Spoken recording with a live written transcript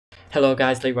Hello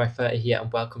guys, Leroy30 here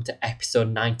and welcome to episode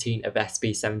 19 of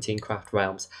SB17Craft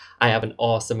Realms. I have an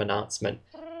awesome announcement.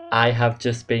 I have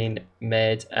just been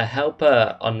made a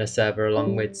helper on the server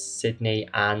along with Sydney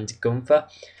and Gunther,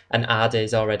 and Ada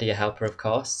is already a helper of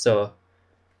course, so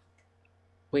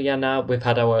we've had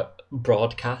our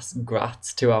broadcast.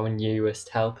 Grats to our newest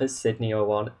helpers,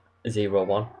 Sydney01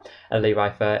 and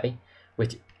Leroy30,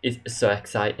 which is so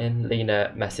exciting.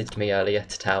 Lena messaged me earlier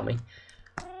to tell me.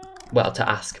 Well, to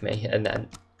ask me, and then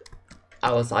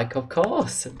I was like, of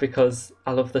course, because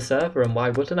I love the server and why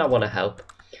wouldn't I want to help?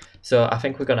 So I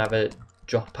think we're going to have a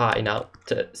drop party now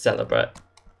to celebrate.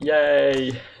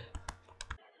 Yay!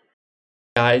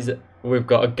 Guys, we've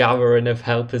got a gathering of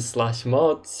helpers /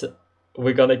 mods.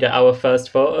 We're going to get our first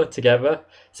photo together.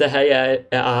 So hey,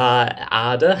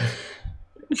 Ada.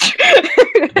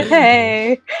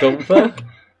 Hey. Gunther.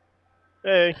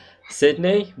 Hey.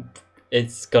 Sydney.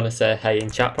 It's gonna say hey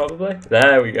in chat probably.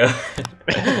 There we go.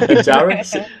 Jared.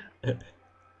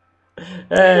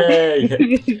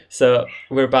 Hey! So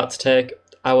we're about to take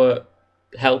our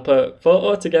helper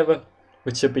photo together,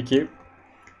 which should be cute.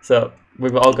 So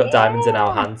we've all got diamonds in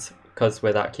our hands because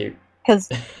we're that cute. Because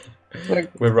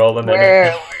we're rolling in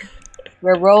it.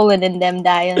 We're rolling in them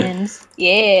diamonds.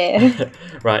 Yeah.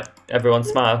 Right, everyone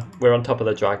smile. We're on top of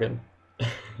the dragon.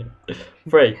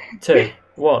 3, 2,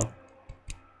 1.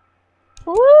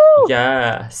 Woo!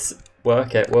 Yes!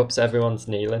 Work it. Whoops, everyone's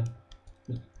kneeling.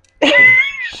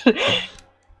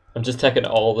 I'm just taking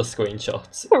all the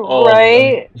screenshots.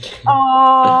 Right?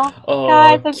 Aww. Oh,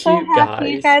 guys, I'm so happy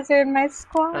guys. you guys are in my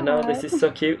squad. I know, this is so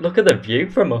cute. Look at the view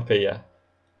from up here.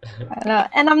 I know.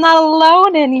 And I'm not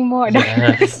alone anymore.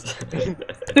 Yes.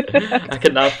 I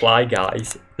can now fly,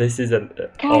 guys. This is an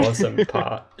awesome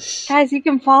part. Guys, you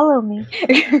can follow me.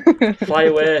 Fly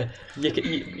away.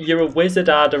 You're a wizard,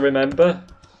 Ada, remember?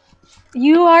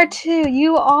 You are too.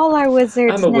 You all are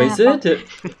wizards I'm a now. wizard?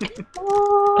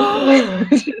 Oh.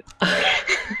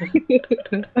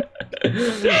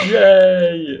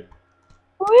 Yay!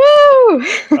 Woo!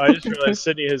 I just realized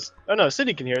Sydney has. Oh no,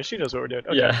 Sydney can hear us. She knows what we're doing.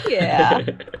 Okay. Yeah.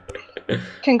 Yeah.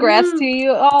 Congrats to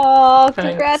you all. Thanks.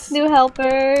 Congrats, new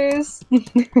helpers.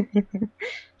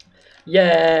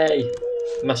 Yay!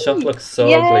 My shop looks so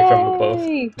Yay! ugly from above.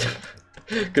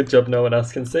 Good job no one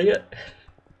else can see it.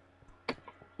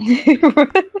 No,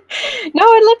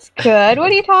 it looks good.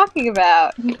 What are you talking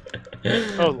about?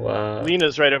 Oh, Wow.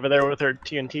 Lena's right over there with her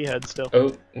TNT head still.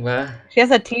 Oh, where? She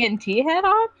has a TNT head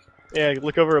on? Yeah,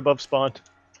 look over above spawn.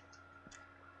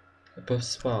 Above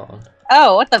spawn.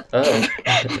 Oh, what the? Oh.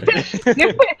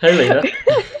 Hey, Lena.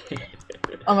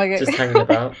 Oh my god. Just hanging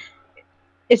about.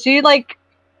 Is she like...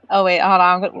 Oh wait, hold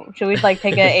on. Should we like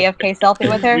take a AFK selfie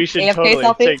with her? We should AFK totally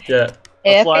selfie? take Yeah.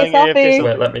 a AFK flying selfie. AFK selfie.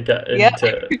 Wait, let me get Yep. into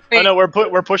it. Oh no,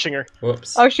 we're pushing her.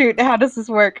 Whoops. Oh shoot, how does this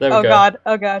work? There we Oh go. god,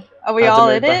 oh god. Are we I had to all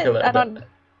move in back it? a little I don't... bit.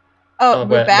 Oh,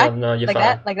 we're wait, back? No, you're like fine.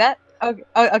 that? Like that? Okay,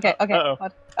 oh, okay, okay. Uh-oh.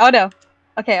 Oh no.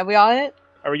 Okay, are we all in it?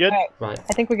 Are we good? Alright. Right.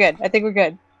 I think we're good. I think we're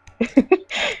good.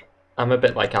 I'm a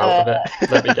bit like out of it.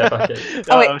 Let me get back in.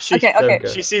 Oh wait, Uh-oh, she, okay, There we okay. go.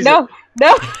 She sees No,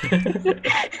 no!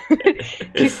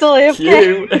 She's still AFK.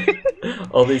 Cute!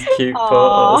 All these cute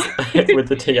Aw. photos with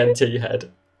the TNT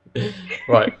head.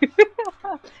 Right.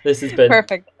 This has been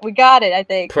Perfect. We got it, I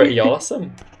think. pretty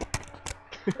awesome.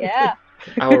 Yeah.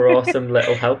 Our awesome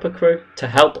little helper crew to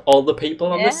help all the people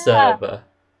on the Yeah. server.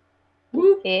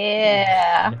 Woo!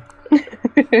 Yeah.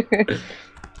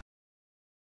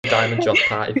 Diamond drop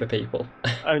party for people.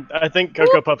 I think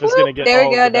Cocoa Puff is gonna get. There all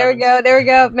we go, of the there we diamonds. go, there we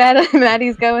go.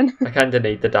 Maddie's going. I kind of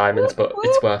need the diamonds, but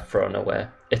it's worth throwing away.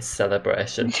 It's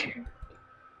celebration.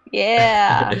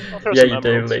 Yeah. I'll throw Yeah, some you do,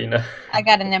 emeralds. Lena. I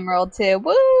got an emerald too.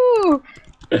 Woo!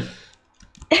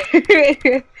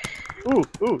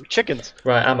 Ooh, chickens.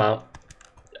 Right, I'm out.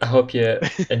 I hope you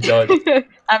enjoyed.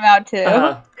 I'm out too.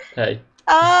 Ah, hey,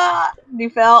 You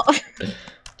fell.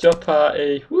 drop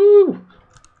party. Woo!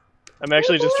 I'm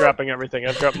actually just dropping everything.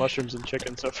 I've dropped mushrooms and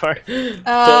chicken so far. Don't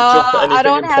drop anything I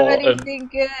don't have important. anything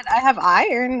good. I have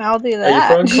iron. I'll do Are you that.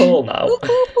 throwing coal now? Boop,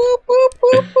 boop, boop, boop,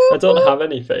 boop, boop, I don't have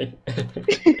anything.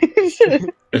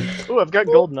 Ooh, I've got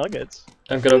gold nuggets.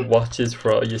 I'm gonna watch his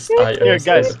throw your items. Here,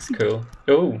 guys. It looks cool.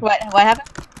 Oh, What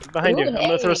happened? Behind you. Ooh, I'm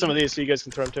gonna throw hey. some of these so you guys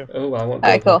can throw them too. oh, I want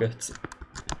Alright, gold cool. nuggets.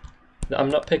 I'm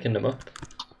not picking them up.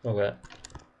 Oh wait,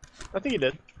 I think you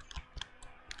did.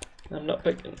 I'm not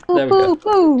picking. Boo, There we go.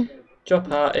 boo, Drop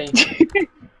party.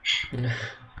 boo.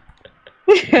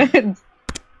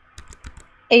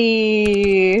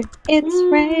 Hey,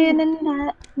 it's raining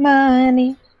that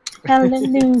money.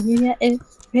 Hallelujah,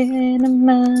 it's raining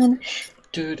money.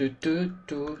 Do do do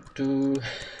do do.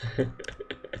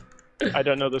 I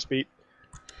don't know this beat.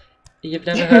 You've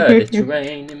never heard It's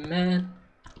Raining Man?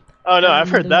 Oh no, I've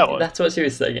heard that one. That's what she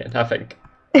was singing, I think.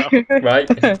 Oh. Right?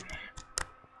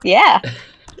 Yeah.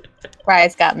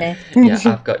 Ryan's got me. Yeah,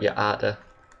 I've got your adder.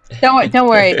 Don't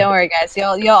worry, guys.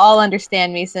 You'll all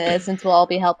understand me since we'll all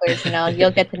be helpers. You know,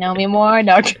 you'll get to know me more.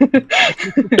 No.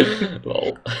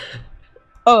 Lol.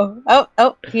 Oh,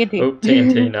 TNT. Oh,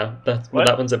 TNT now.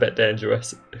 That one's a bit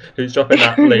dangerous. Who's dropping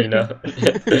that? Lena.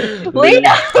 Lena.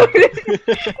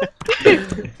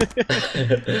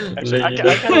 Actually, I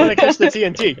kind of want to catch the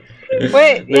TNT.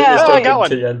 Wait, yeah. I got one.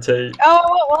 TNT.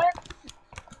 Oh, what?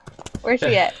 Where's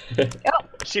she at? Oh.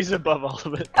 She's above all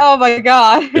of it. Oh my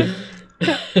god.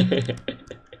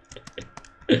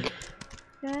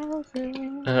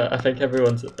 I think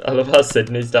everyone's. I love how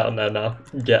Sydney's down there now,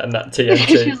 getting that TNT.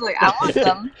 She's like, I want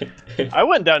some. I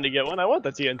went down to get one. I want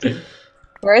the TNT.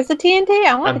 Where's the TNT?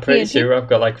 I want I'm the pretty TNT. sure I've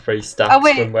got like 3 stacks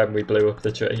from when we blew up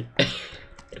the tree.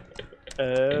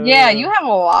 Yeah, you have a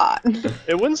lot.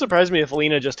 It wouldn't surprise me if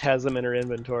Lena just has them in her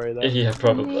inventory, though. Yeah,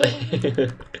 probably.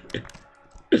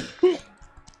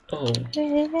 Oh.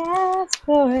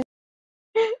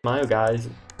 Smile, guys.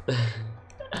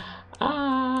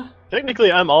 Ah.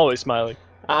 Technically, I'm always smiling.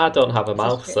 I don't have a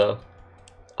mouth, so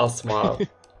I'll smile.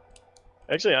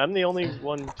 Actually, I'm the only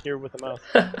one here with a mouth.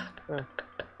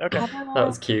 Okay. That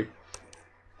was cute.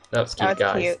 That was cute,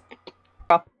 guys. Cute.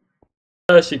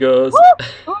 There she goes.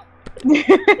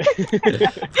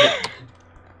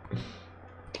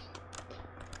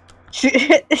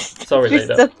 Sorry, she's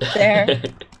Lena. up there.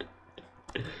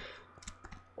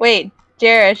 Wait,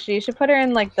 Jerish, you should put her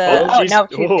in like the. Oh no,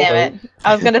 damn it!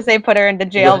 I was gonna say put her into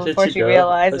jail before she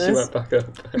realizes. She went back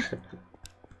up.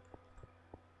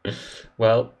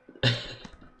 Well,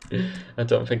 I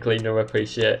don't think Lena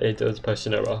appreciated us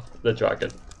pushing her off the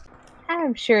dragon.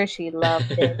 I'm sure she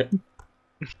loved it.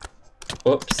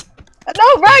 Whoops.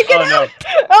 No, Ryan, get out! No.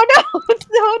 Oh no!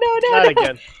 No! Not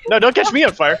again. No, don't catch me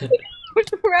on fire.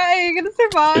 Ryan, you gonna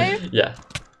survive? Yeah.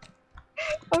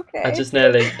 Okay. I just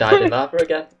nearly died in lava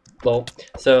again. Lol.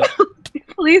 So.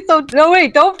 Please don't. No,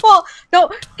 wait! Don't fall!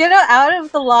 Don't get out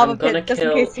of the lava pit just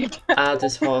in case you die.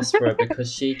 Ada's horse for her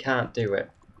because she can't do it.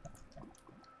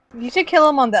 You should kill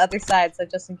him on the other side, so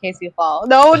just in case you fall.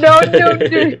 No!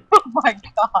 Oh my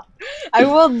god! I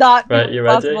will not be Right, you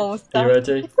ready? responsible with stuff. You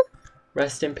ready?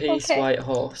 Rest in peace, Okay. white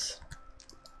horse.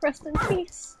 Rest in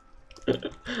peace.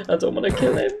 I don't want to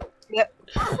kill him. Yep.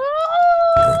 I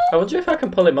wonder if I can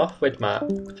pull him off with my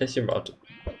fishing rod.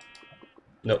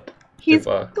 Nope. He's Good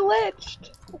work.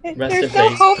 glitched. Rest There's in no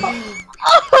peace. hope.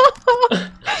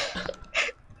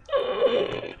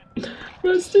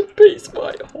 Rest in peace,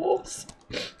 white horse.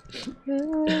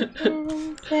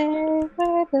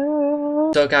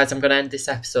 So guys, I'm going to end this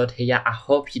episode here. I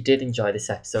hope you did enjoy this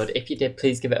episode. If you did,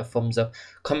 please give it a thumbs up.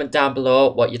 Comment down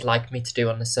below what you'd like me to do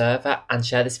on the server. And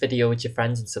share this video with your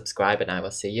friends and subscribe. And I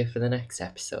will see you for the next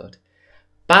episode.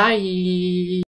 Bye!